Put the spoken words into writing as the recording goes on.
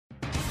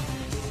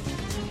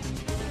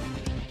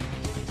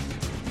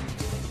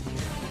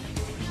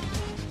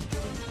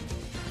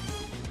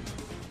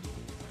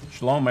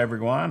Shalom,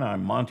 everyone.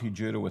 I'm Monte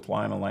Judah with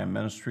Lion and Lamb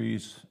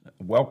Ministries.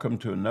 Welcome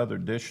to another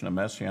edition of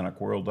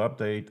Messianic World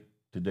Update.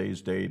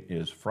 Today's date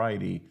is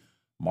Friday,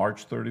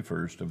 March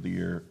 31st of the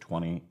year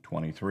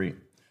 2023.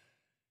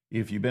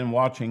 If you've been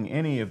watching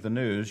any of the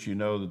news, you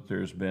know that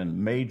there's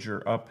been major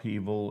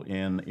upheaval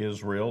in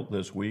Israel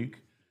this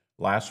week.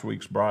 Last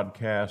week's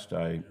broadcast,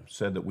 I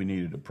said that we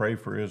needed to pray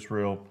for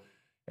Israel,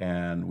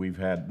 and we've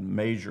had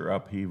major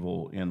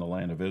upheaval in the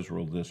land of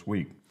Israel this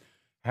week,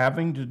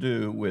 having to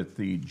do with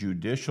the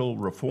judicial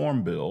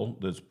reform bill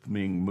that's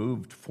being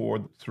moved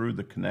forward through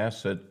the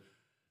Knesset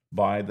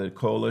by the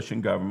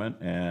coalition government,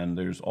 and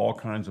there's all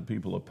kinds of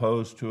people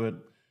opposed to it.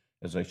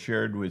 As I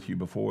shared with you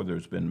before,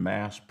 there's been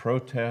mass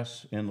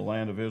protests in the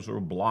land of Israel,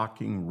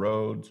 blocking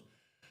roads.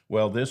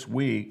 Well, this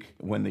week,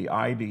 when the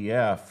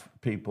IDF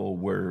people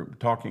were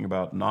talking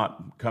about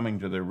not coming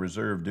to their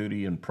reserve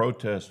duty in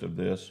protest of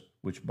this,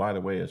 which, by the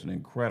way, is an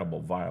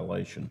incredible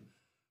violation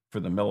for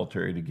the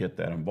military to get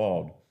that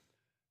involved,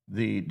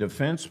 the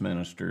defense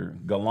minister,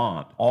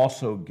 Gallant,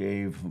 also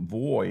gave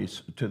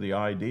voice to the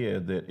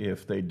idea that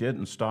if they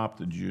didn't stop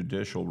the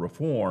judicial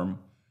reform,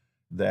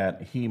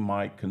 that he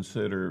might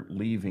consider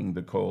leaving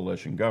the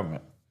coalition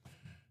government.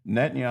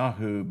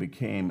 Netanyahu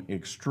became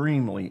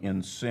extremely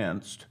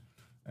incensed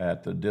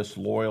at the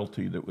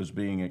disloyalty that was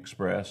being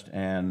expressed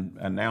and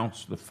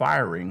announced the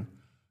firing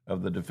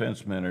of the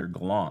defense minister,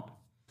 Gallant.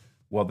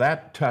 Well,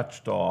 that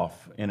touched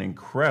off an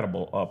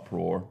incredible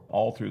uproar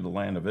all through the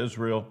land of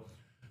Israel.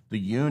 The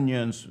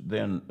unions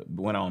then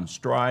went on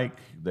strike.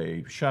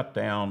 They shut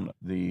down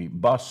the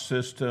bus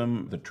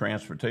system, the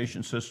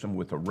transportation system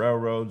with the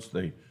railroads.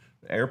 The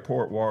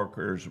airport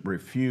workers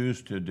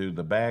refused to do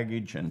the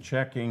baggage and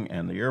checking,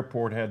 and the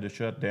airport had to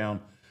shut down,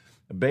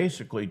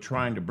 basically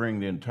trying to bring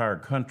the entire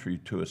country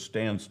to a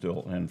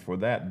standstill. And for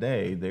that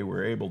day, they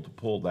were able to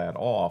pull that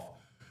off.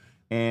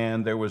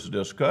 And there was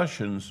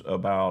discussions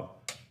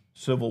about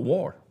civil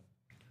war,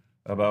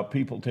 about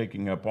people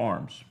taking up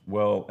arms.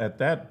 Well, at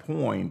that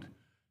point,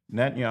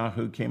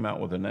 Netanyahu came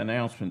out with an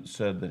announcement,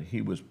 said that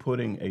he was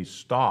putting a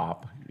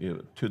stop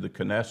to the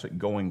Knesset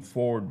going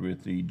forward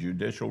with the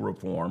judicial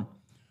reform.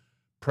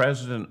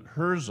 President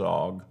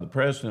Herzog, the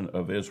president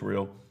of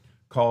Israel,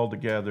 called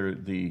together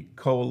the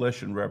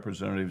coalition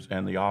representatives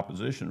and the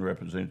opposition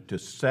representatives to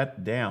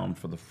sit down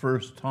for the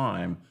first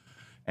time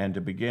and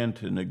to begin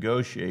to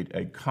negotiate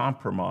a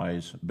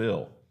compromise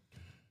bill.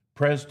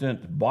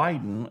 President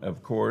Biden,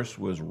 of course,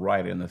 was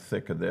right in the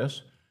thick of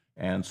this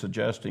and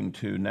suggesting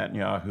to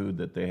Netanyahu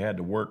that they had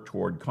to work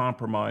toward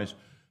compromise,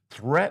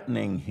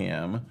 threatening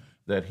him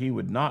that he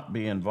would not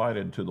be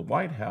invited to the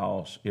White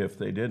House if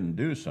they didn't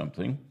do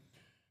something.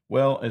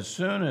 Well, as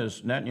soon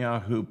as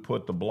Netanyahu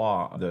put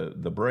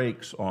the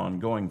brakes on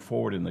going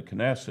forward in the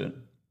Knesset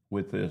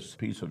with this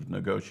piece of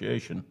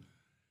negotiation,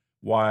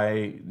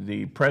 why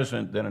the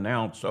president then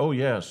announced, oh,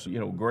 yes,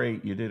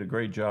 great, you did a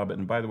great job,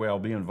 and by the way, I'll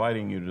be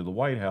inviting you to the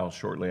White House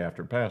shortly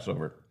after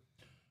Passover.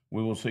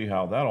 We will see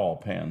how that all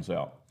pans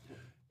out.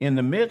 In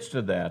the midst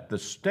of that, the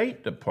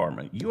State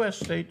Department, U.S.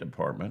 State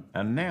Department,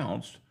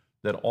 announced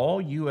that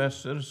all U.S.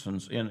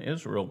 citizens in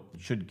Israel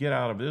should get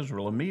out of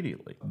Israel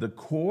immediately. The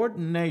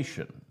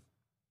coordination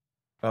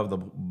of the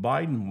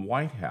Biden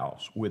White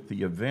House with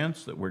the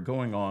events that were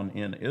going on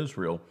in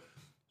Israel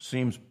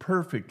seems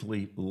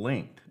perfectly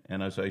linked.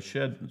 And as I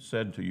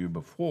said to you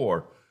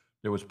before,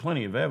 there was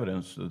plenty of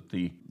evidence that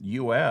the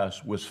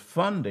U.S. was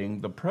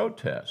funding the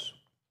protests.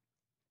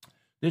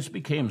 This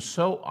became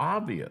so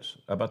obvious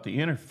about the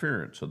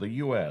interference of the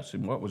U.S.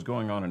 in what was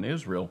going on in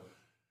Israel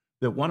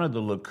that one of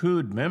the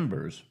Likud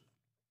members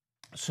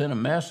sent a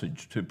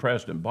message to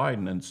President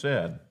Biden and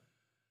said,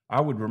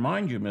 I would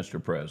remind you,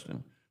 Mr.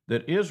 President,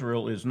 that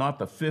Israel is not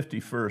the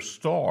 51st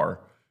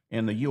star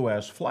in the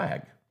U.S.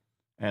 flag.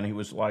 And he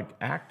was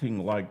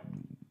acting like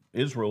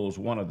Israel is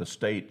one of the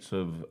states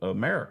of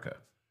America,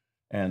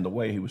 and the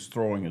way he was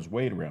throwing his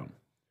weight around.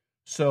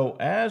 So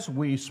as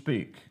we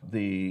speak,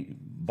 the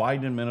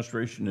Biden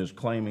administration is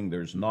claiming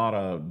there's not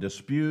a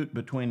dispute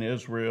between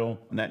Israel.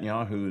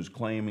 Netanyahu is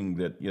claiming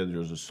that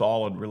there's a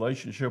solid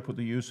relationship with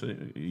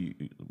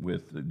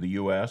the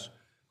U.S.,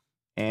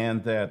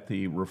 and that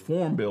the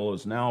reform bill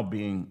is now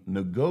being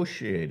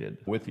negotiated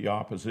with the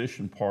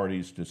opposition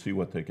parties to see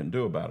what they can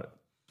do about it.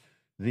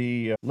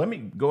 Let me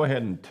go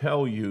ahead and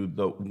tell you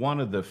one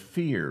of the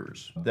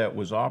fears that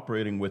was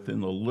operating within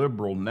the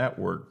liberal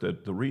network,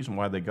 that the reason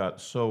why they got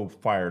so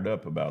fired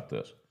up about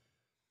this.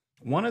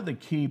 One of the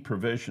key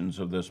provisions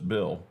of this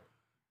bill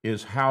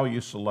is how you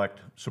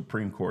select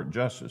Supreme Court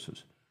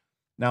justices.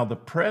 Now, the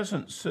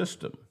present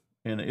system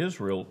in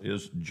Israel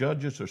is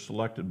judges are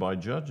selected by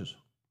judges.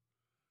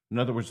 In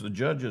other words, the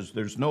judges,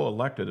 there's no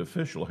elected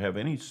official have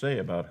any say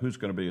about who's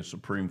going to be a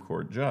Supreme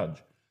Court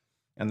judge.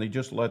 And they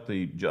just let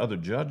the other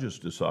judges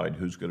decide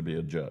who's going to be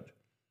a judge.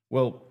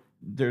 Well,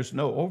 there's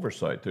no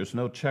oversight. There's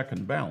no check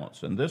and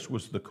balance. And this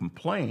was the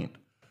complaint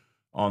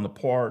on the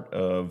part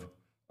of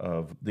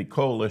the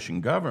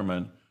coalition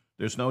government.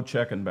 There's no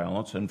check and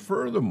balance. And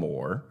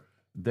furthermore,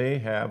 they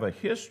have a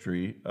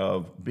history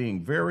of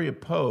being very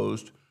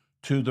opposed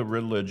to the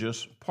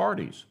religious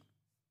parties.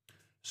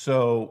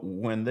 So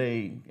when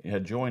they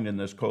had joined in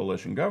this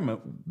coalition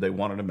government, they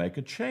wanted to make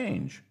a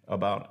change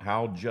about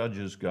how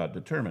judges got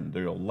determined.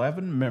 There are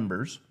 11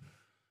 members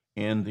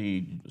in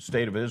the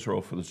state of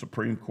Israel for the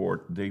Supreme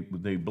Court. They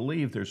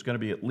believe there's going to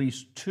be at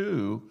least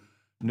 2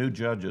 new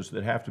judges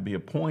that have to be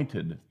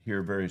appointed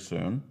here very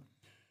soon.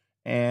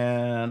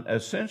 And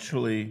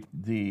essentially,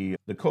 the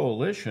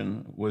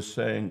coalition was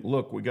saying,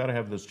 look, we got to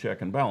have this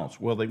check and balance.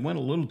 Well, they went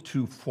a little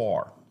too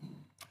far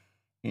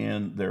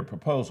in their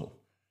proposal.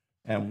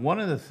 And one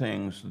of the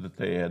things that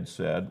they had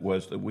said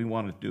was that we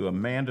want to do a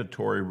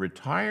mandatory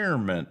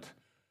retirement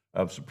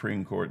of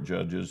Supreme Court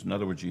judges. In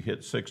other words, you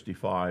hit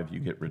 65, you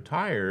get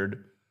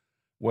retired.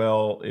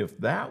 Well, if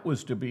that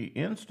was to be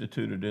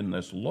instituted in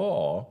this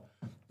law,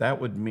 that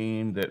would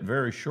mean that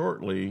very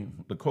shortly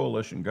the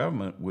coalition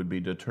government would be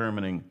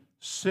determining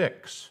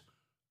 6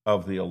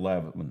 of the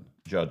 11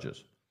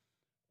 judges,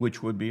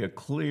 which would be a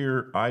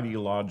clear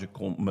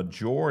ideological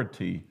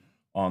majority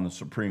on the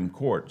Supreme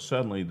Court.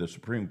 Suddenly, the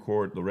Supreme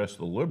Court, the rest of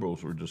the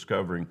liberals were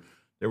discovering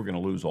they were going to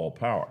lose all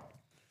power.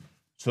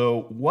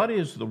 So what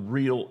is the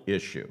real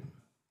issue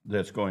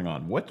that's going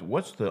on?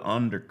 What's the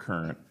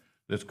undercurrent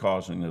that's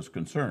causing this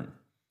concern?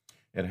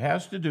 It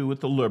has to do with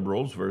the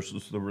liberals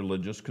versus the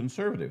religious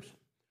conservatives.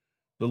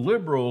 The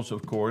liberals,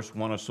 of course,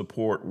 want to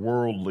support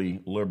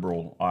worldly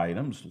liberal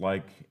items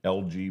like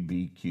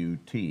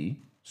LGBTQ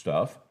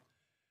stuff,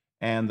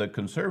 and the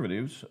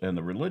conservatives and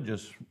the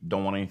religious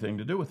don't want anything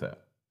to do with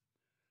that.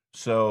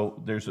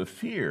 So there's a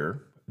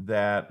fear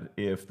that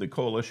if the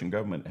coalition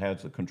government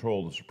has the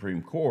control of the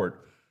Supreme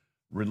Court,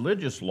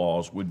 religious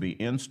laws would be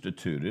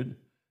instituted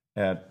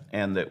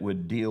and that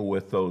would deal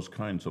with those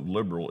kinds of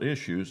liberal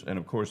issues. And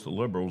of course, the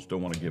liberals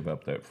don't want to give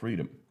up that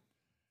freedom,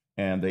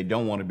 and they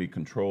don't want to be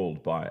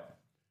controlled by it.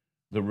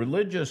 The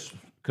religious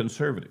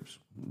conservatives,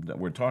 that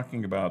we're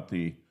talking about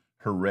the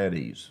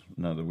Haredis,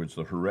 in other words,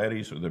 the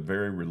Haredis are the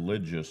very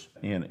religious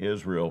in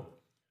Israel.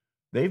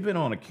 They've been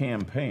on a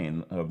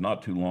campaign of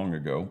not too long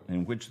ago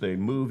in which they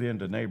move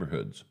into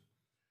neighborhoods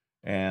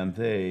and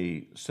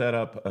they set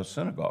up a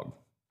synagogue.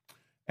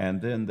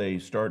 And then they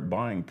start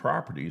buying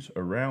properties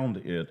around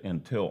it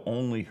until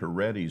only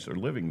Haredis are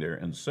living there,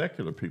 and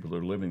secular people that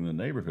are living in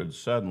the neighborhood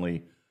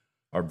suddenly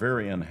are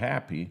very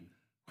unhappy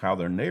how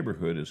their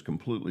neighborhood is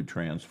completely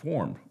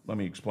transformed. Let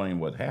me explain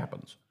what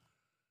happens.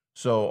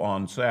 So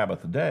on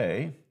Sabbath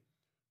day,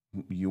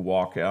 you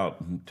walk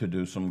out to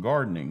do some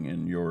gardening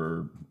in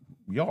your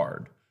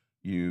yard.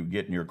 You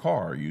get in your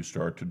car, you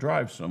start to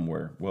drive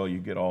somewhere. Well, you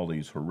get all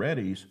these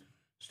Haredis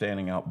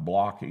standing out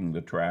blocking the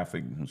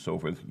traffic and so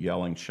forth,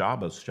 yelling,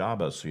 Shabbos,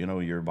 Shabbos,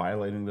 you're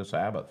violating the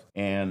Sabbath.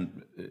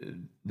 And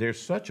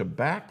there's such a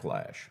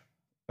backlash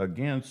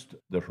against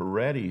the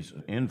Haredis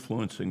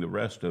influencing the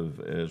rest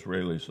of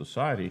Israeli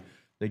society.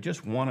 They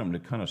just want them to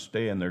kind of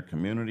stay in their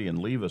community and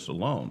leave us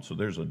alone. So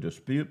there's a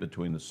dispute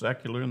between the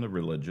secular and the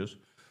religious,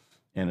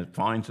 and it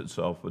finds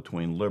itself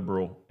between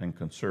liberal and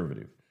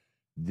conservative.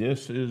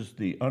 This is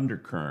the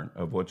undercurrent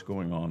of what's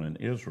going on in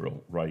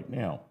Israel right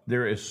now.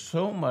 There is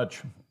so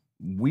much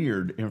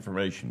weird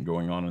information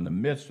going on in the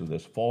midst of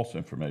this false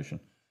information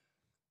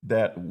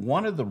that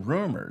one of the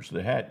rumors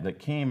that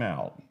came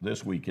out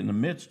this week in the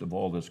midst of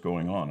all this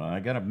going on, and I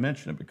got to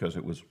mention it because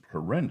it was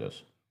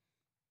horrendous,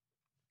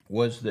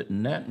 was that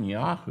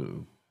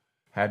Netanyahu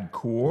had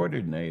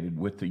coordinated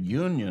with the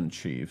union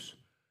chiefs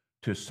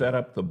to set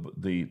up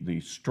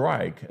the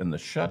strike and the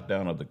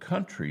shutdown of the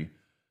country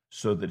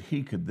so that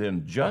he could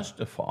then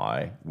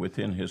justify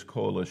within his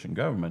coalition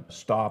government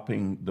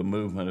stopping the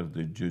movement of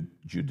the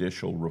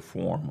judicial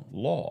reform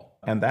law.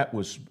 And that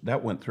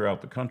went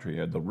throughout the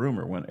country. The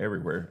rumor went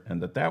everywhere,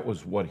 and that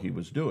was what he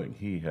was doing.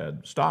 He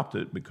had stopped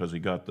it because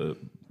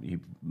he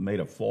made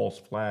a false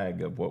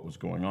flag of what was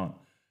going on.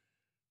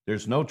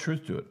 There's no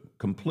truth to it,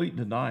 complete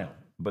denial.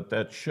 But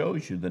that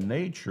shows you the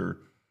nature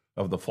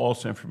of the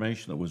false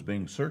information that was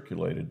being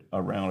circulated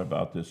around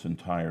about this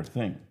entire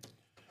thing.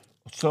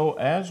 So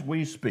as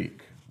we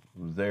speak,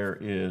 there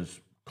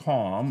is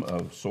calm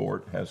of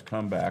sort has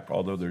come back,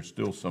 although there's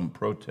still some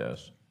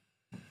protests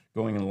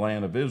going in the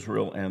land of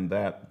Israel, and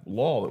that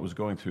law that was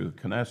going through the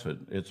Knesset,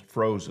 it's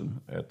frozen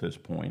at this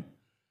point.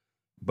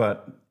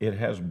 But it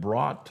has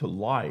brought to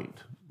light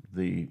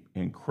the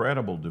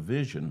incredible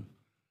division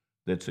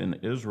that's in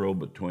Israel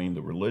between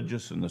the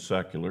religious and the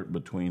secular,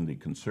 between the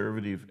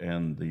conservative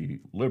and the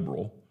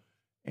liberal,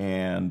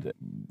 and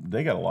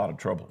they got a lot of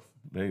trouble.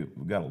 They've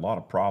got a lot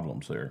of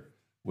problems there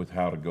with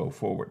how to go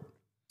forward.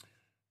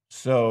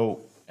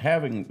 So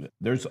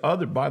there's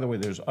other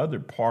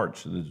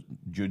parts of the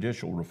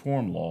judicial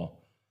reform law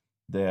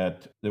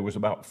that there was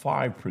about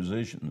 5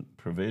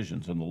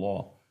 provisions in the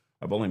law.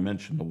 I've only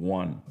mentioned the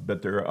one,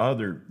 but there are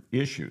other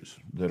issues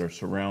that are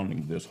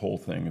surrounding this whole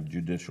thing of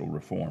judicial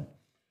reform.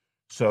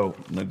 So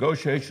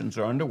negotiations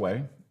are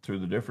underway through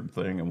the different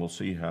thing, and we'll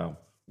see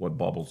what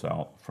bubbles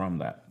out from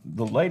that.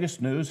 The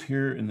latest news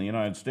here in the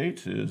United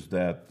States is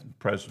that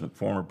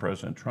former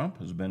President Trump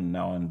has been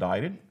now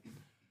indicted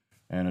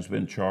and has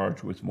been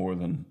charged with more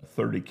than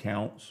 30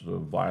 counts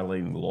of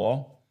violating the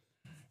law.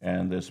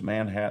 and this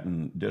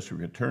Manhattan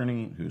district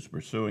attorney who's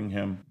pursuing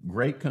him.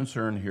 Great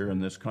concern here in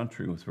this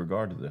country with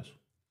regard to this.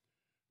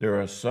 There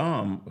are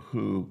some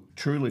who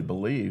truly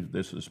believe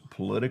this is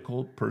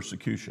political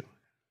persecution,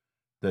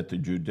 that the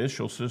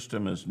judicial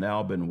system has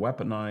now been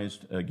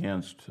weaponized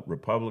against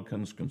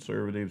Republicans,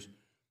 conservatives.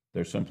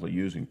 They're simply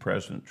using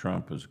President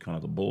Trump as kind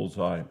of the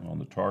bullseye on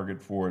the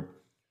target for it.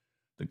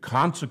 The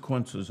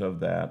consequences of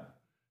that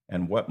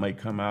and what may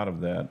come out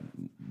of that,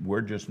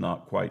 we're just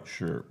not quite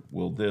sure.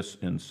 Will this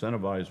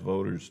incentivize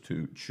voters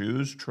to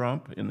choose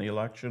Trump in the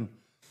election,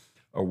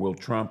 or will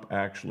Trump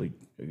actually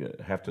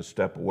have to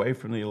step away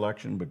from the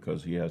election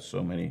because he has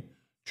so many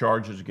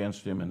charges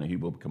against him and he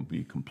will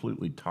be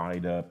completely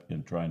tied up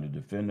in trying to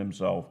defend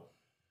himself?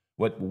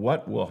 What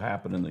will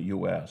happen in the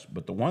U.S.?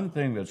 But the one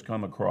thing that's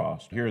come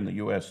across here in the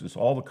U.S. is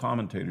all the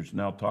commentators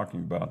now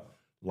talking about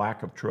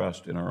lack of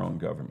trust in our own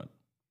government.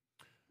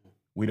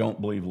 We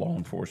don't believe law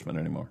enforcement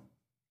anymore.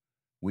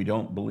 We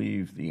don't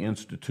believe the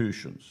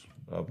institutions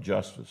of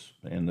justice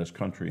in this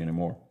country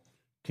anymore.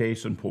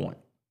 Case in point,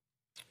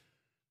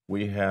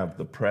 we have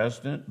the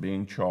president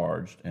being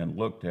charged and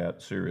looked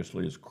at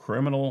seriously as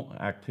criminal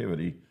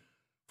activity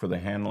for the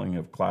handling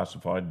of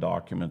classified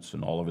documents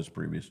in all of his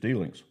previous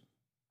dealings.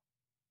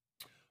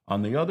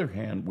 On the other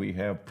hand, we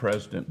have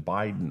President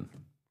Biden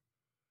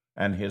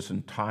and his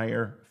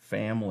entire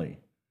family.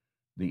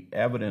 The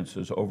evidence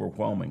is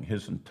overwhelming.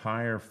 His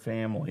entire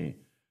family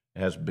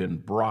has been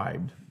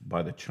bribed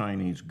by the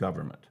Chinese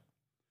government,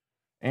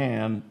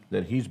 and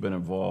that he's been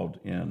involved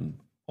in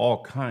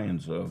all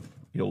kinds of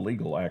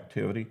illegal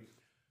activity.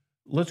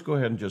 Let's go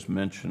ahead and just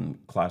mention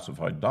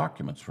classified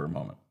documents for a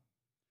moment.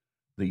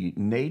 The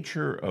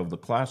nature of the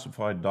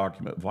classified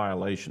document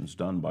violations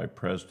done by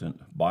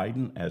President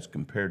Biden as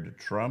compared to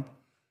Trump,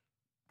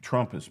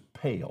 Trump is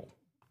pale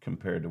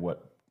compared to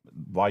what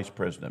Vice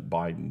President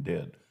Biden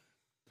did.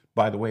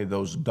 By the way,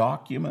 those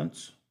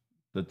documents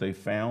that they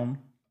found,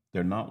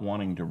 they're not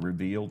wanting to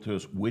reveal to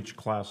us which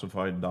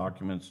classified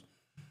documents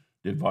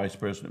did Vice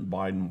President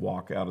Biden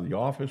walk out of the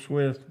office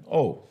with.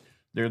 Oh,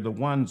 they're the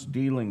ones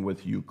dealing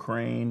with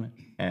Ukraine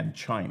and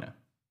China.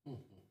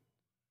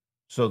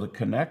 So the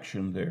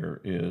connection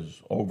there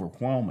is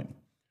overwhelming.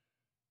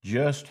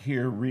 Just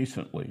here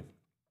recently,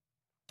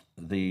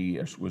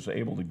 was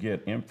able to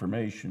get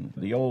information.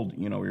 The old,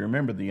 you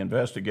remember the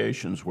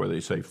investigations where they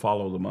say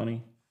follow the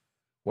money?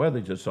 Well,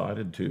 they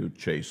decided to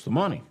chase the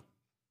money.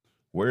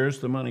 Where's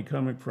the money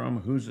coming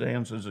from? Whose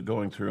hands is it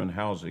going through, and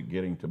how's it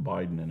getting to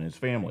Biden and his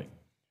family?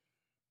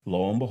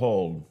 Lo and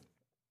behold,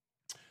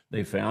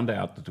 they found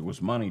out that there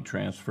was money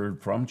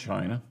transferred from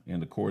China in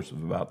the course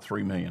of about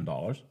 $3 million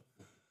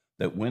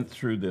that went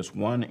through this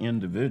one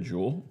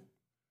individual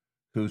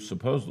who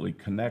supposedly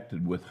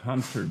connected with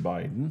Hunter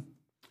Biden,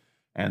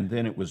 and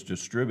then it was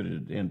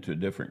distributed into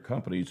different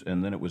companies,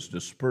 and then it was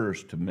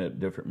dispersed to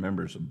different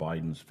members of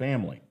Biden's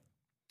family.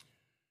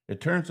 It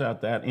turns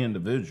out that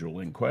individual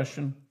in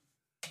question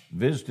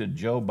visited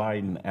Joe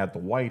Biden at the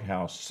White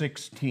House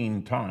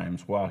 16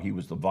 times while he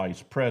was the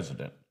vice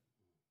president.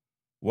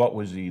 What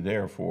was he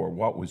there for?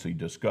 What was he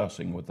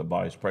discussing with the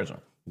vice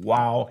president?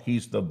 While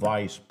he's the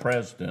vice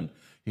president,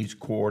 he's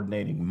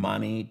coordinating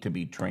money to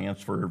be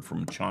transferred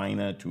from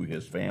China to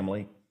his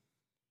family.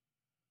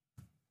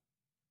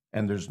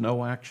 And there's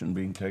no action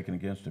being taken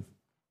against him.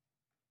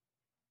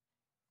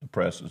 The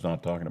press is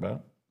not talking about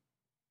it.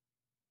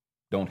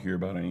 Don't hear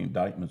about any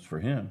indictments for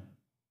him.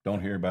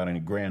 Don't hear about any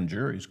grand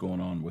juries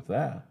going on with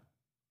that.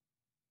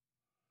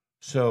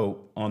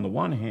 So on the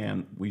one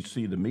hand, we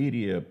see the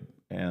media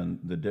and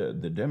the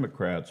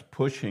Democrats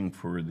pushing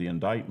for the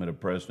indictment of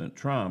President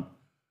Trump.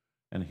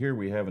 And here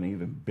we have an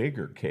even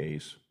bigger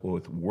case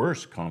with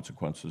worse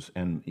consequences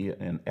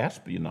and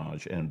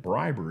espionage and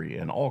bribery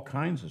and all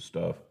kinds of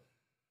stuff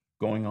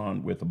going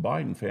on with the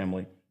Biden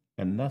family,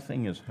 and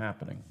nothing is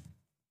happening.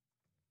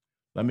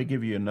 Let me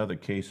give you another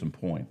case in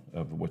point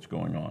of what's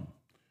going on.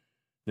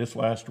 This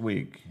last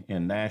week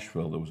in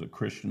Nashville, there was a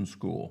Christian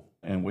school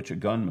in which a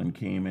gunman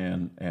came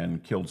in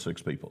and killed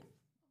 6 people.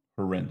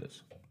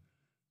 Horrendous.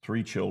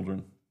 3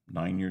 children,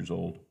 9 years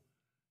old,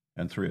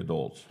 and 3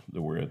 adults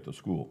that were at the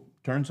school.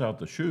 Turns out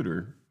the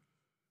shooter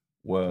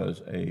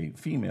was a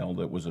female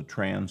that was a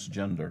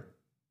transgender.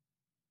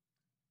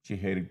 She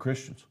hated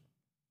Christians.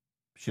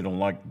 She don't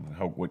like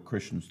what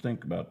Christians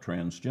think about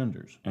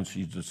transgenders, and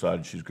she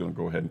decided she's going to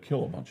go ahead and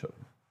kill a bunch of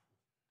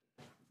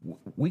them.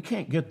 We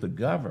can't get the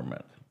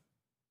government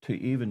to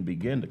even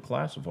begin to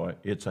classify it.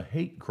 It's a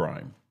hate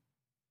crime.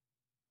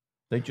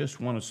 They just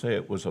want to say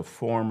it was a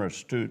former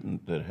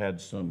student that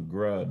had some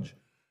grudge,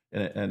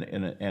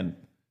 and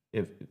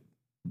if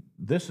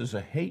this is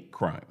a hate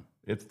crime,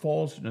 it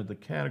falls into the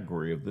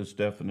category of this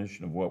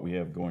definition of what we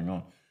have going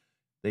on.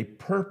 They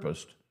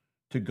purposed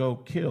to go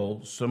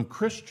kill some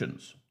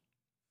Christians.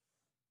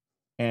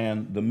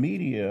 And the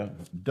media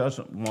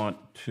doesn't want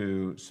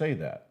to say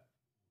that.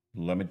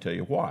 Let me tell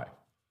you why.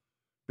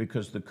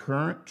 Because the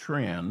current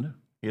trend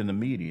in the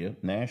media,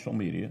 national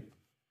media,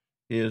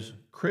 is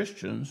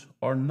Christians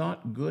are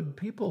not good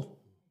people.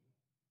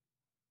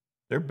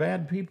 They're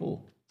bad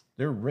people.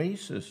 They're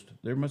racist.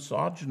 They're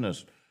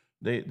misogynist.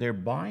 They're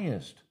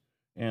biased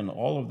in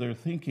all of their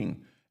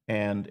thinking,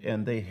 and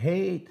they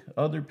hate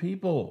other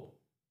people.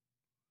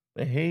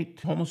 They hate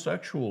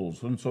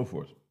homosexuals and so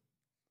forth.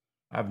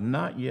 I've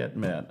not yet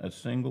met a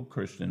single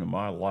Christian in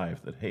my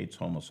life that hates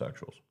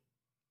homosexuals.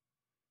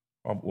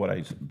 What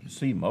I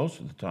see most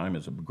of the time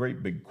is a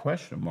great big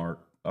question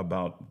mark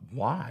about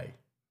why.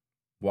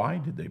 Why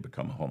did they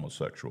become a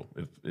homosexual,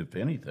 if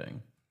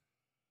anything?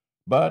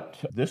 But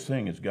this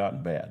thing has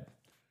gotten bad.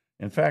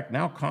 In fact,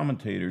 now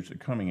commentators are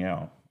coming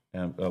out,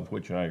 and of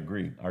which I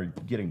agree, are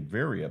getting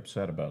very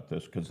upset about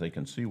this because they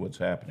can see what's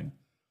happening.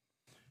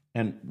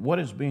 And what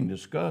is being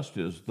discussed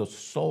is the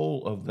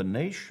soul of the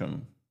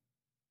nation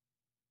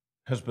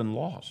has been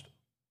lost.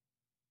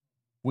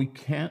 We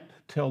can't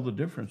tell the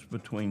difference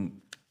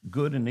between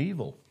good and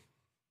evil,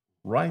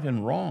 right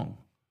and wrong.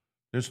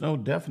 There's no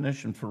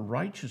definition for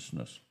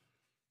righteousness.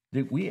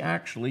 That we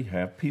actually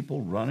have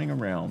people running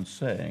around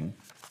saying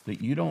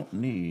that you don't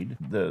need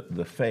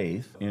the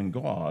faith in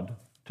God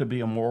to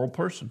be a moral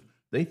person.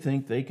 They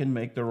think they can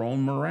make their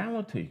own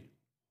morality.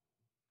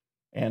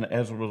 And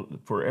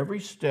for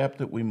every step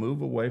that we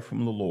move away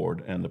from the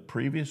Lord and the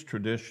previous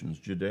traditions,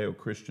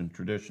 Judeo-Christian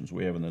traditions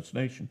we have in this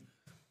nation,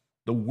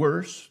 the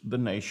worse the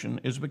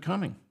nation is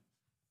becoming.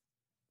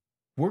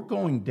 We're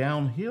going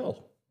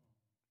downhill,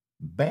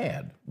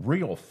 bad,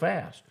 real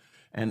fast.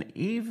 And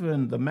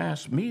even the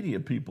mass media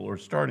people are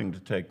starting to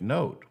take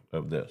note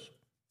of this.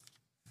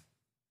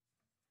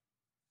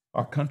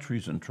 Our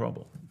country's in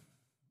trouble.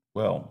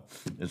 Well,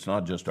 it's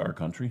not just our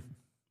country.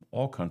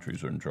 All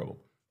countries are in trouble.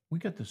 We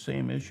get the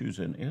same issues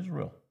in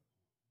Israel.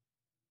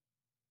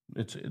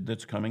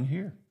 That's coming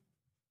here.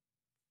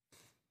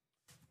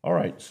 All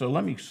right, so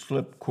let me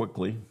slip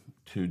quickly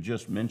to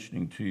just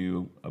mentioning to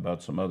you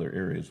about some other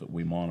areas that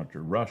we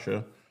monitor.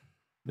 Russia,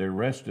 they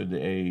arrested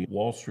a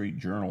Wall Street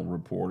Journal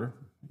reporter,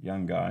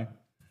 young guy,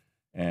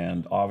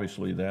 and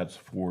obviously that's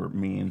for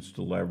means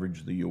to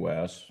leverage the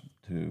U.S.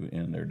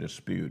 in their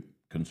dispute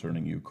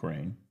concerning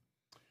Ukraine.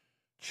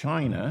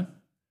 China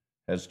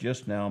has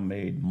just now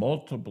made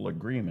multiple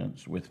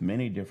agreements with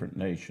many different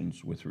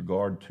nations with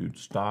regard to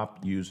stop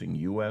using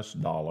U.S.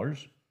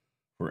 dollars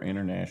for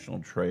international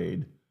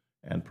trade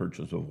and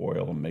purchase of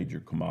oil and major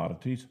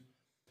commodities.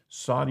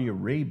 Saudi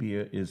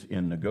Arabia is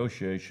in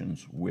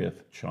negotiations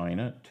with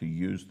China to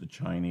use the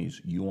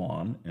Chinese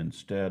yuan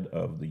instead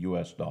of the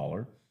U.S.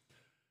 dollar.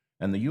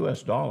 And the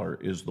U.S. dollar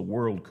is the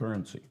world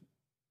currency.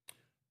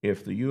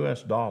 If the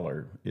U.S.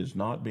 dollar is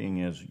not being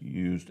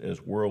used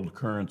as world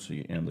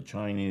currency and the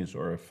Chinese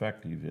are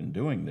effective in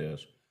doing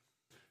this,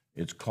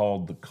 it's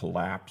called the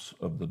collapse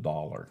of the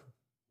dollar,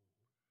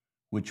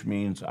 which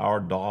means our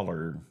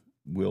dollar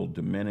will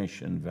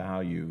diminish in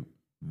value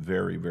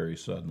very, very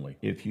suddenly.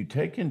 If you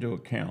take into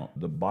account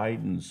the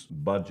Biden's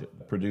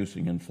budget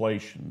producing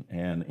inflation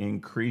and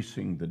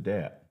increasing the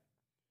debt,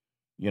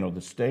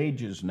 the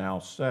stage is now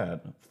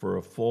set for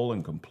a full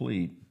and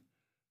complete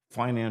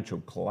financial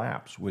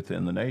collapse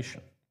within the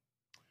nation.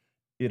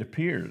 It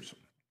appears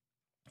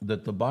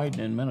that the Biden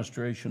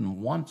administration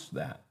wants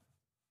that.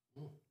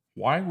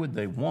 Why would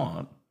they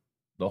want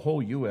the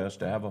whole U.S.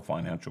 to have a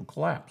financial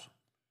collapse?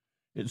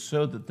 It's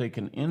so that they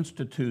can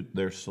institute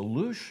their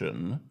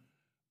solution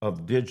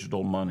of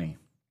digital money.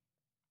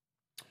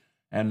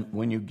 And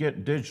when you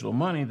get digital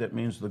money, that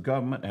means the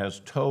government has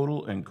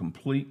total and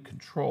complete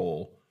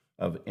control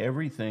of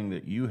everything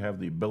that you have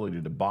the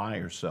ability to buy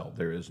or sell.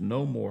 There is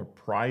no more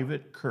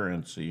private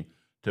currency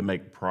to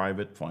make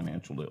private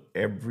financial deals.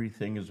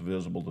 Everything is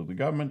visible to the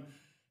government,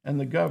 and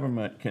the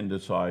government can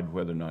decide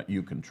whether or not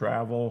you can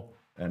travel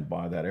and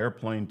buy that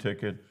airplane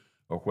ticket,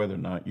 or whether or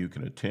not you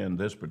can attend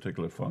this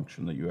particular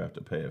function that you have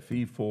to pay a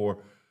fee for,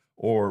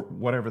 or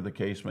whatever the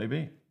case may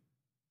be.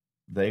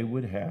 They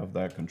would have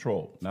that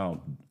control.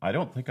 Now, I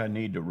don't think I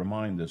need to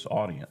remind this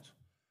audience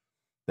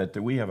that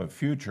we have a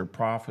future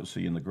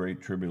prophecy in the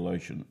Great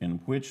Tribulation in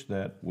which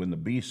that when the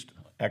beast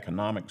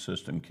economic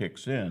system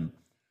kicks in,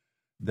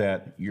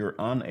 that you're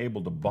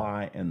unable to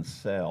buy and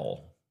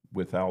sell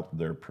without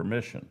their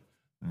permission.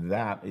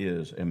 That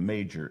is a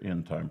major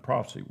end-time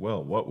prophecy.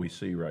 Well, what we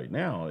see right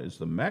now is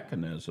the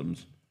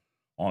mechanisms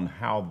on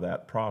how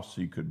that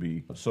prophecy could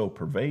be so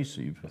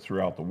pervasive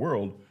throughout the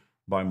world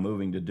by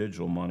moving to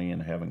digital money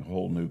and having a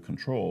whole new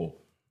control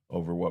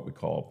over what we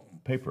call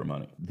paper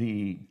money.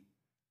 The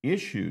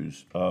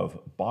issues of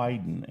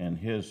Biden and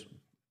his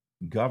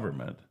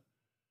government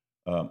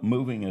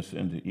moving us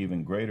into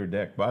even greater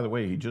debt. By the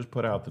way, he just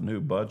put out the new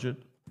budget.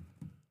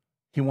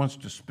 He wants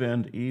to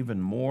spend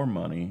even more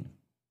money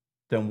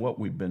than what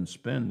we've been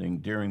spending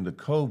during the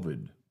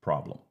COVID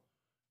problem.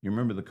 You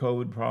remember the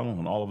COVID problem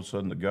when all of a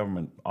sudden the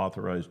government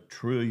authorized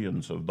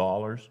trillions of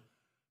dollars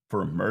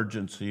for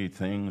emergency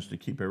things to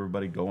keep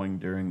everybody going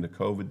during the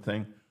COVID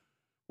thing?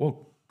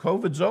 Well,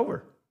 COVID's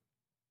over.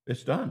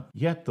 It's done.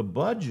 Yet the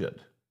budget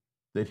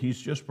that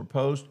he's just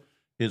proposed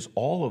is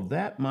all of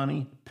that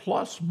money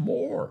plus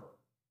more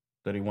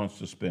that he wants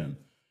to spend.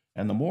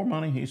 And the more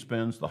money he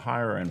spends, the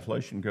higher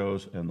inflation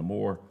goes, and the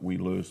more we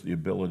lose the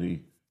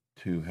ability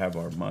to have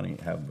our money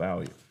have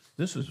value.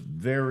 This is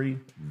very,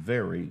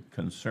 very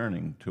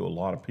concerning to a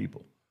lot of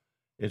people.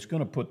 It's going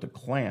to put the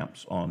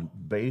clamps on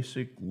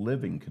basic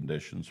living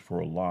conditions for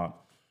a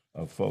lot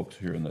of folks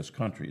here in this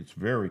country. It's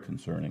very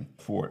concerning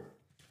for it.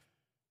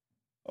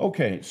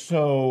 Okay,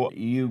 so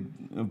you,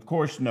 of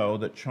course, know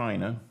that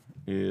China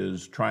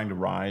is trying to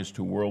rise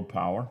to world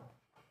power,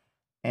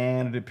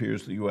 and it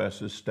appears the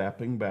U.S. is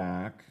stepping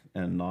back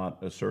and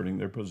not asserting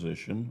their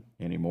position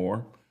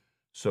anymore.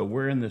 So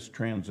we're in this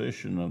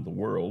transition of the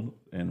world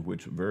in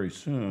which very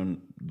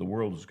soon the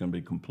world is going to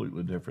be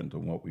completely different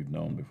than what we've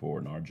known before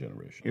in our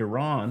generation.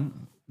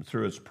 Iran,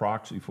 through its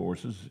proxy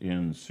forces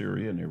in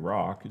Syria and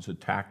Iraq, is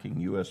attacking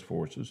U.S.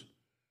 forces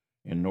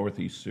in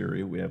northeast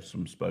Syria. We have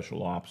some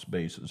special ops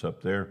bases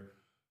up there,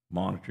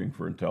 monitoring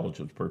for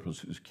intelligence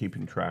purposes,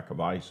 keeping track of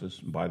ISIS.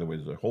 And by the way,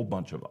 there's a whole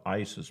bunch of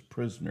ISIS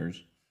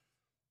prisoners.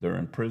 They're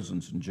in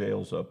prisons and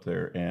jails up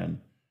there, and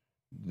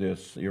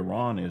this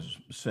Iran is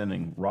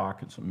sending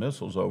rockets and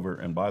missiles over,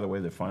 and by the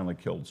way, they finally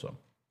killed some.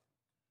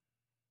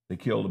 They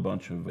killed a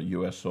bunch of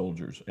U.S.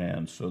 soldiers,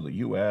 and so the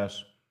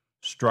U.S.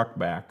 struck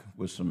back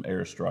with some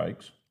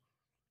airstrikes,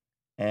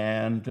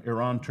 and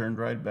Iran turned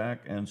right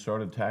back and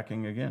started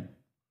attacking again.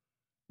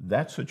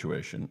 That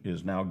situation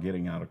is now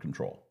getting out of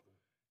control,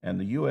 and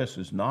the U.S.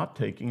 is not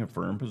taking a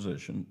firm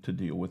position to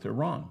deal with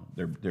Iran.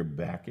 They're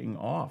backing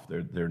off.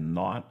 They're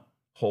not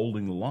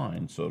holding the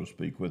line, so to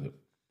speak, with it.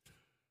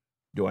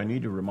 Do I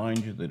need to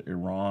remind you that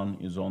Iran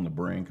is on the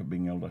brink of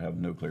being able to have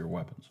nuclear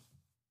weapons?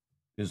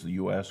 Is the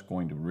U.S.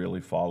 going to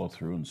really follow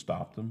through and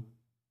stop them?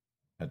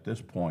 At this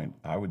point,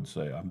 I would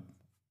say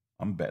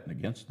I'm betting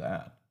against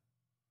that.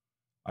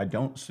 I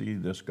don't see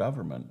this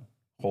government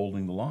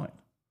holding the line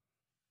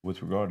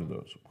with regard to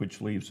those,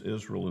 which leaves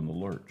Israel in the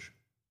lurch,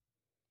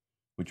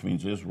 which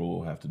means Israel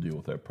will have to deal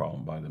with that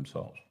problem by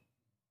themselves.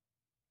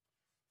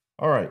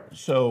 All right,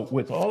 so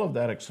with all of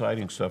that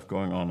exciting stuff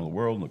going on in the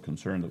world and the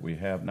concern that we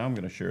have, now I'm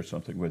going to share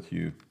something with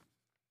you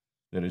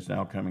that is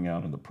now coming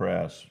out in the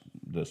press.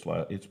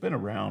 It's been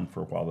around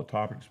for a while, the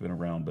topic's been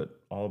around,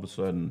 but all of a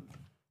sudden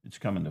it's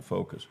come into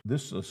focus.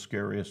 This is the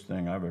scariest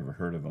thing I've ever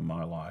heard of in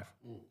my life.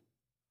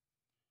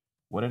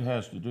 What it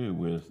has to do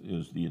with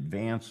is the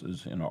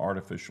advances in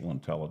artificial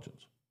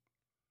intelligence.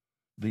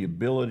 The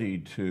ability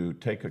to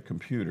take a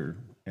computer,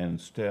 and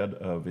instead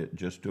of it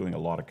just doing a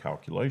lot of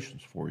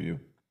calculations for you,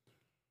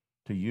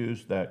 to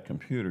use that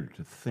computer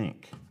to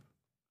think,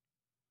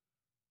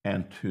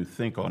 and to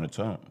think on its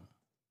own.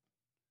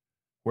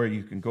 Where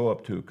you can go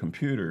up to a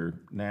computer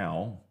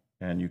now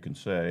and you can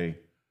say,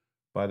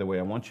 by the way,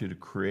 I want you to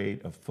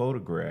create a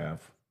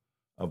photograph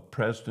of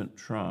President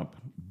Trump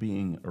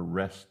being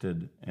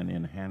arrested and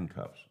in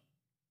handcuffs.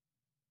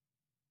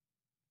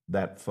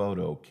 That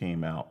photo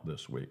came out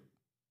this week.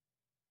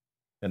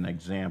 An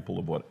example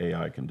of what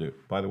AI can do.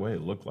 By the way,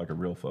 it looked like a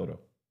real photo.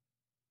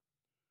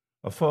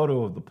 A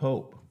photo of the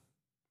Pope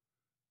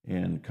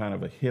in kind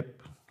of a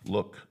hip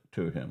look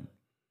to him.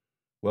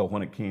 Well,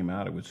 when it came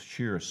out, it was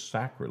sheer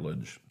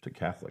sacrilege to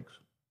Catholics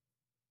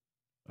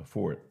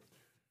for it.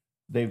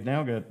 They've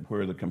now got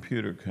where the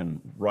computer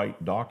can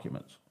write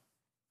documents,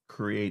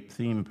 create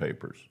theme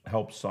papers,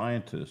 help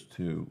scientists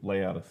to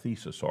lay out a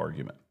thesis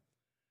argument.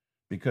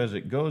 Because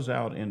it goes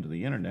out into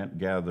the internet,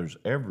 gathers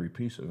every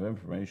piece of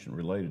information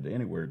related to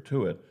anywhere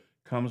to it,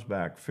 comes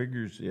back,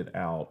 figures it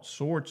out,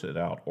 sorts it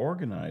out,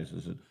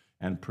 organizes it,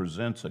 and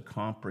presents a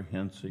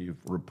comprehensive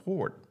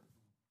report.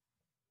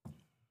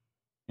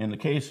 In the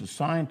case of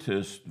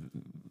scientists,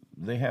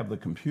 they have the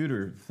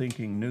computer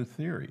thinking new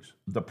theories.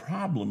 The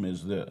problem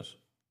is this: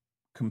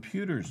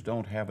 computers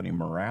don't have any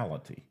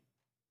morality.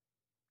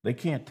 They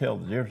can't tell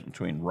the difference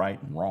between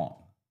right and wrong.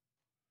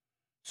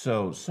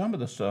 So some of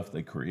the stuff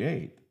they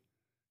create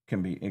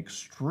can be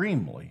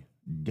extremely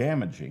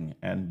damaging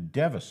and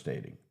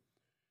devastating.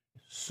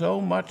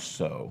 So much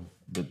so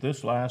that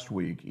this last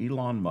week,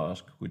 Elon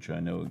Musk, which I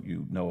know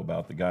you know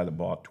about, the guy that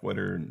bought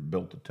Twitter and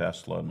built the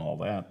Tesla and all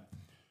that,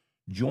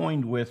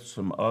 joined with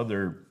some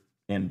other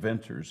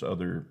inventors,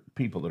 other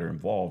people that are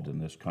involved in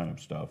this kind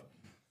of stuff,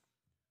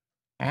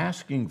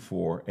 asking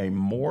for a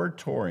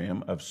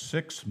moratorium of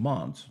 6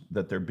 months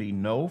that there be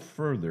no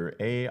further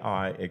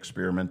AI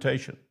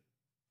experimentation.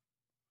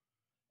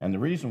 And the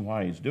reason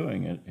why he's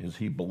doing it is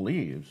he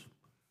believes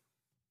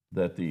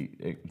that the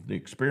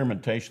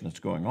experimentation that's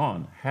going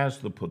on has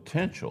the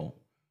potential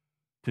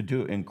to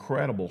do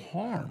incredible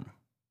harm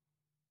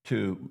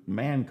to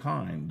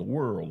mankind, the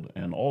world,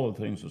 and all the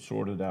things that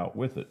sorted out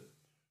with it.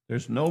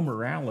 There's no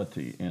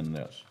morality in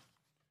this.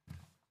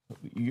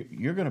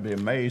 You're going to be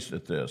amazed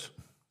at this.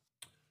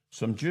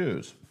 Some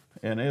Jews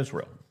in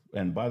Israel,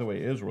 and by the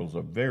way, Israel is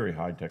a very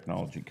high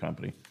technology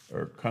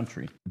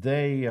country.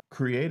 They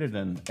created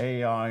an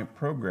AI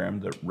program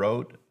that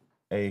wrote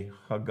a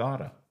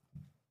Haggadah.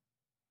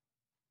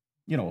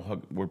 You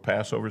know, we're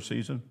Passover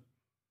season.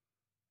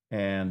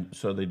 And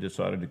so they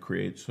decided to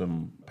create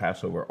some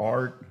Passover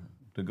art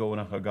to go in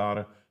a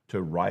Haggadah,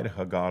 to write a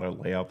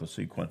Haggadah, lay out the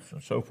sequence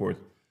and so forth.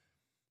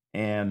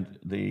 And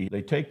they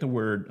take the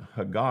word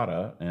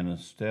Haggadah, and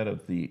instead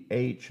of the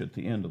H at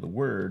the end of the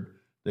word,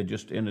 they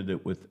just ended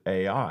it with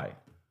AI,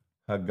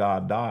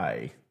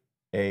 Haggadai,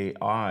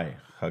 AI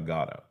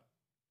Haggadah.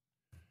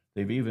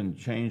 They've even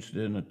changed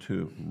it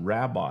into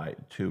rabbi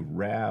to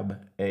Rab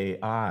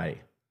AI,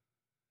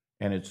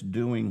 and it's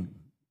doing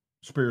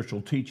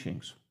spiritual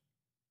teachings.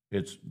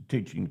 It's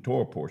teaching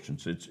Torah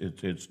portions.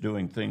 It's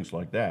doing things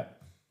like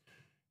that.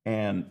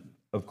 And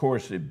of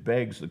course, it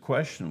begs the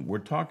question, we're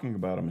talking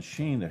about a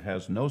machine that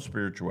has no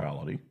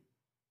spirituality.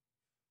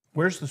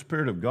 Where's the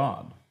Spirit of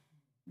God,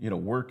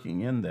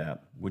 working in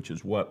that, which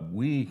is what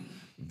we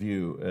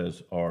view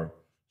as our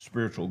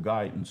spiritual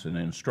guidance and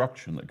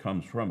instruction that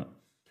comes from it,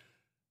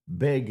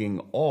 begging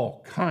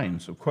all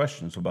kinds of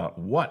questions about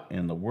what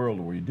in the world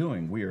are we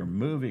doing? We are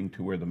moving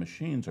to where the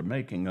machines are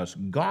making us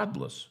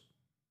godless.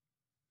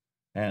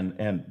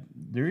 And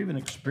they're even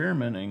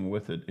experimenting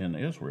with it in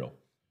Israel.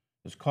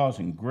 It's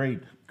causing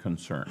great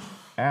concern,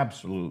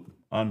 absolute,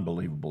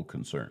 unbelievable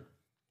concern.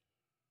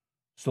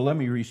 So let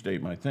me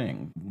restate my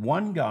thing.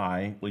 One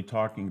guy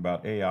talking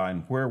about AI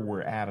and where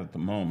we're at the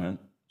moment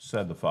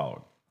said the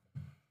following: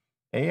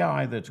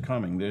 AI that's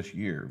coming this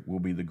year will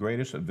be the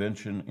greatest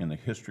invention in the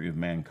history of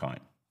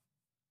mankind.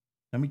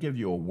 Let me give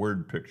you a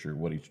word picture of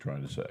what he's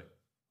trying to say.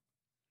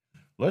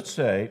 Let's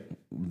say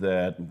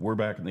that we're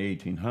back in the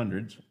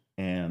 1800s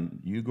and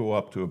you go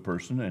up to a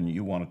person and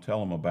you want to tell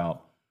them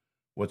about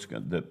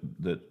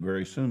that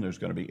very soon there's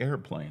going to be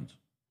airplanes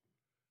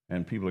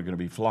and people are going to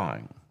be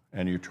flying.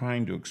 And you're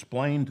trying to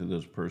explain to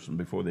this person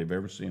before they've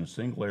ever seen a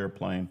single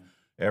airplane,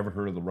 ever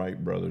heard of the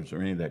Wright brothers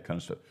or any of that kind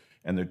of stuff.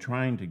 And they're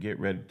trying to get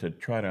ready to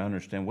try to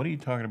understand, what are you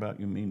talking about?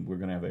 You mean we're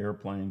going to have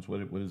airplanes?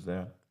 What is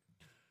that?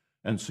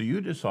 And so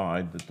you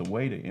decide that the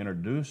way to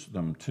introduce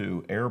them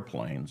to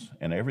airplanes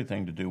and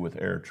everything to do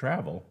with air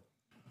travel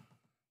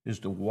is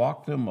to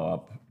walk them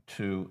up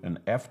to an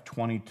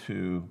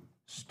F-22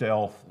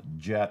 stealth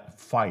jet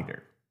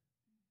fighter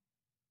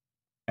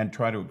and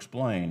try to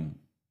explain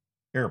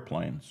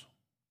airplanes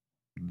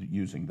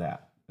using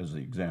that as the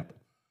example.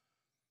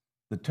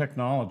 The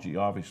technology,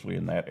 obviously,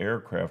 in that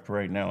aircraft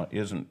right now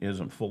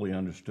isn't fully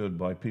understood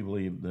by people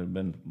that have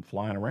been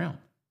flying around.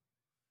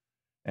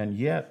 And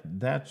yet,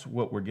 that's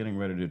what we're getting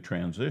ready to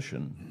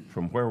transition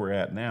from where we're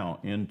at now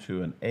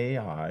into an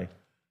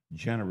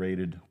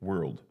AI-generated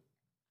world.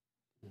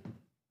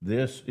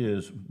 This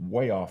is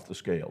way off the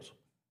scales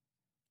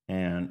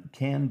and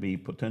can be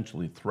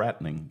potentially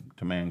threatening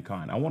to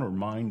mankind. I want to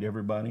remind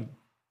everybody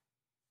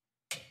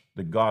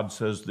that God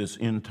says this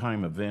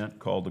end-time event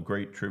called the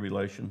Great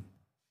Tribulation,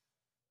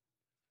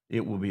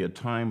 it will be a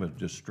time of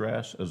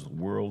distress as the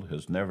world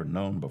has never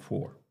known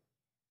before.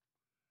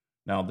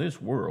 Now, this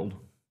world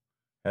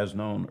has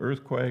known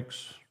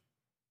earthquakes,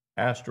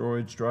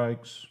 asteroid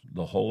strikes,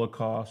 the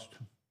Holocaust,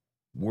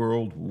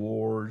 world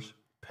wars,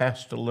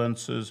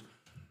 pestilences,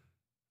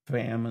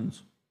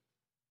 famines,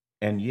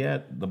 and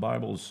yet the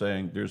Bible is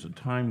saying there's a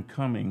time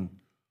coming,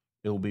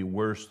 it'll be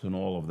worse than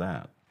all of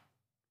that.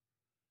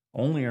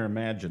 Only our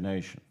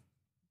imagination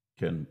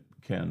can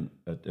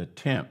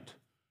attempt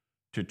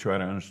to try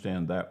to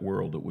understand that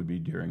world that would be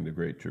during the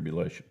Great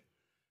Tribulation.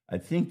 I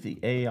think the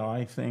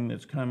AI thing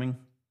that's coming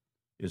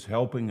is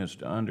helping us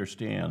to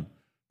understand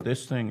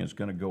this thing is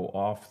going to go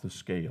off the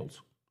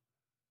scales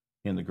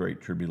in the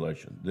Great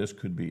Tribulation. This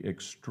could be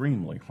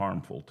extremely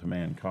harmful to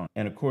mankind.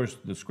 And of course,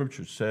 the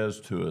Scripture says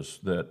to us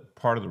that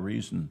part of the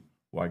reason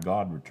why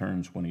God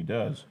returns when he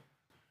does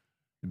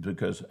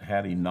because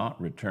had he not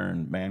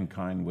returned,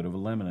 mankind would have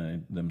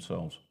eliminated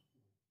themselves.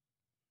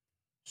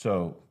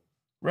 So,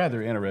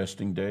 rather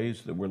interesting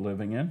days that we're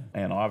living in.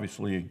 And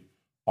obviously,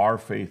 our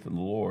faith in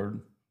the Lord,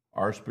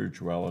 our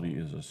spirituality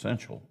is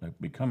essential,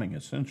 becoming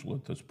essential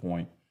at this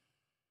point,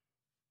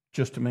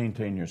 just to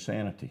maintain your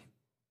sanity.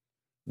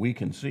 We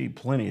can see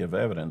plenty of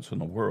evidence in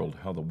the world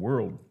how the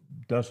world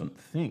doesn't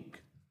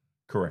think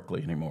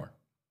correctly anymore.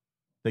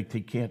 They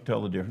can't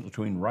tell the difference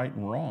between right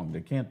and wrong.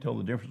 They can't tell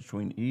the difference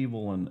between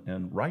evil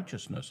and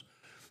righteousness.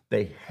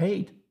 They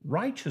hate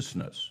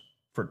righteousness,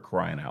 for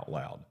crying out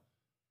loud.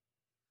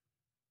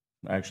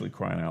 Actually,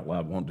 crying out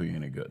loud won't do you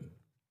any good.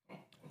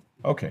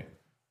 Okay,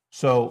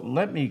 so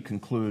let me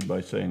conclude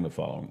by saying the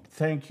following.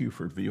 Thank you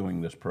for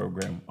viewing this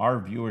program. Our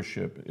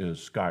viewership is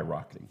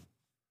skyrocketing,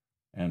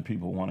 and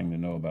people wanting to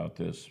know about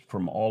this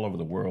from all over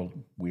the world.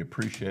 We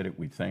appreciate it.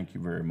 We thank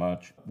you very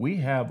much. We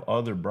have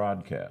other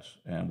broadcasts,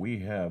 and we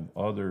have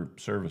other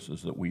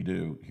services that we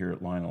do here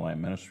at Lion and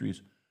Lamb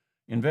Ministries.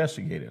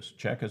 Investigate us.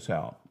 Check us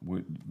out.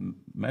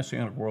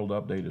 Messianic World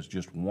Update is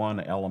just one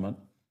element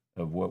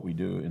of what we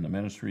do in the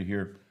ministry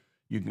here.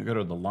 You can go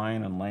to the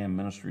Lion and Lamb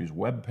Ministries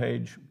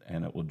webpage,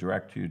 and it will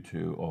direct you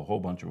to a whole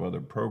bunch of other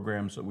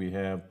programs that we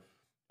have,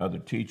 other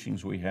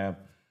teachings we have.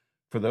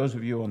 For those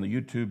of you on the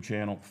YouTube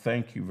channel,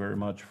 thank you very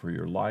much for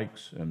your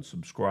likes and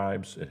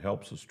subscribes. It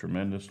helps us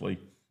tremendously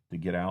to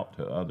get out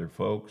to other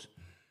folks.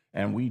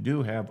 And we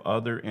do have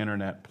other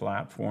internet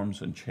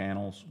platforms and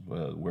channels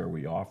where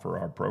we offer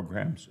our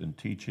programs and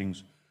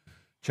teachings.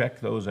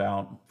 Check those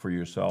out for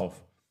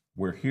yourself.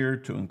 We're here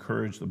to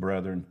encourage the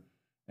brethren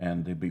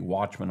and to be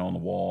watchmen on the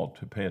wall,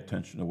 to pay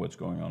attention to what's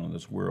going on in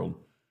this world,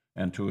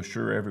 and to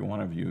assure every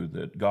one of you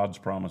that God's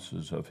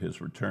promises of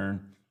his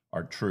return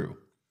are true.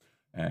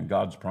 and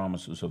God's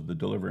promises of the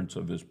deliverance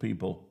of his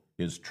people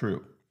is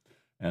true.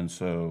 And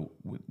so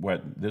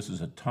this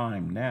is a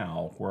time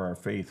now where our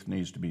faith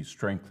needs to be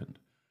strengthened,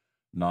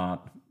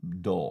 not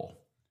dull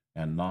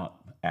and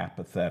not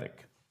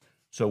apathetic.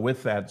 So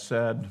with that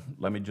said,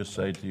 let me just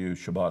say to you,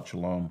 Shabbat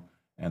Shalom,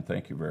 and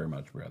thank you very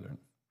much, brethren.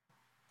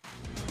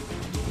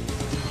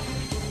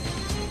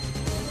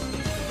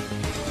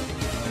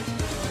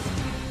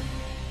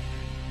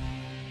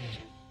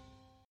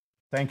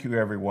 Thank you,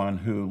 everyone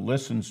who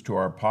listens to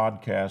our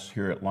podcast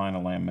here at Lion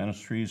of Lamb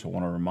Ministries. I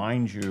want to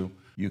remind you,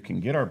 you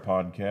can get our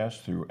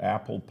podcast through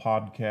Apple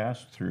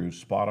Podcasts, through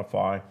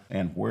Spotify,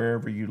 and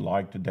wherever you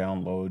like to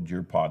download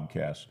your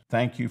podcast.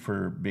 Thank you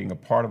for being a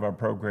part of our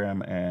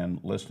program and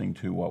listening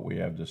to what we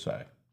have to say.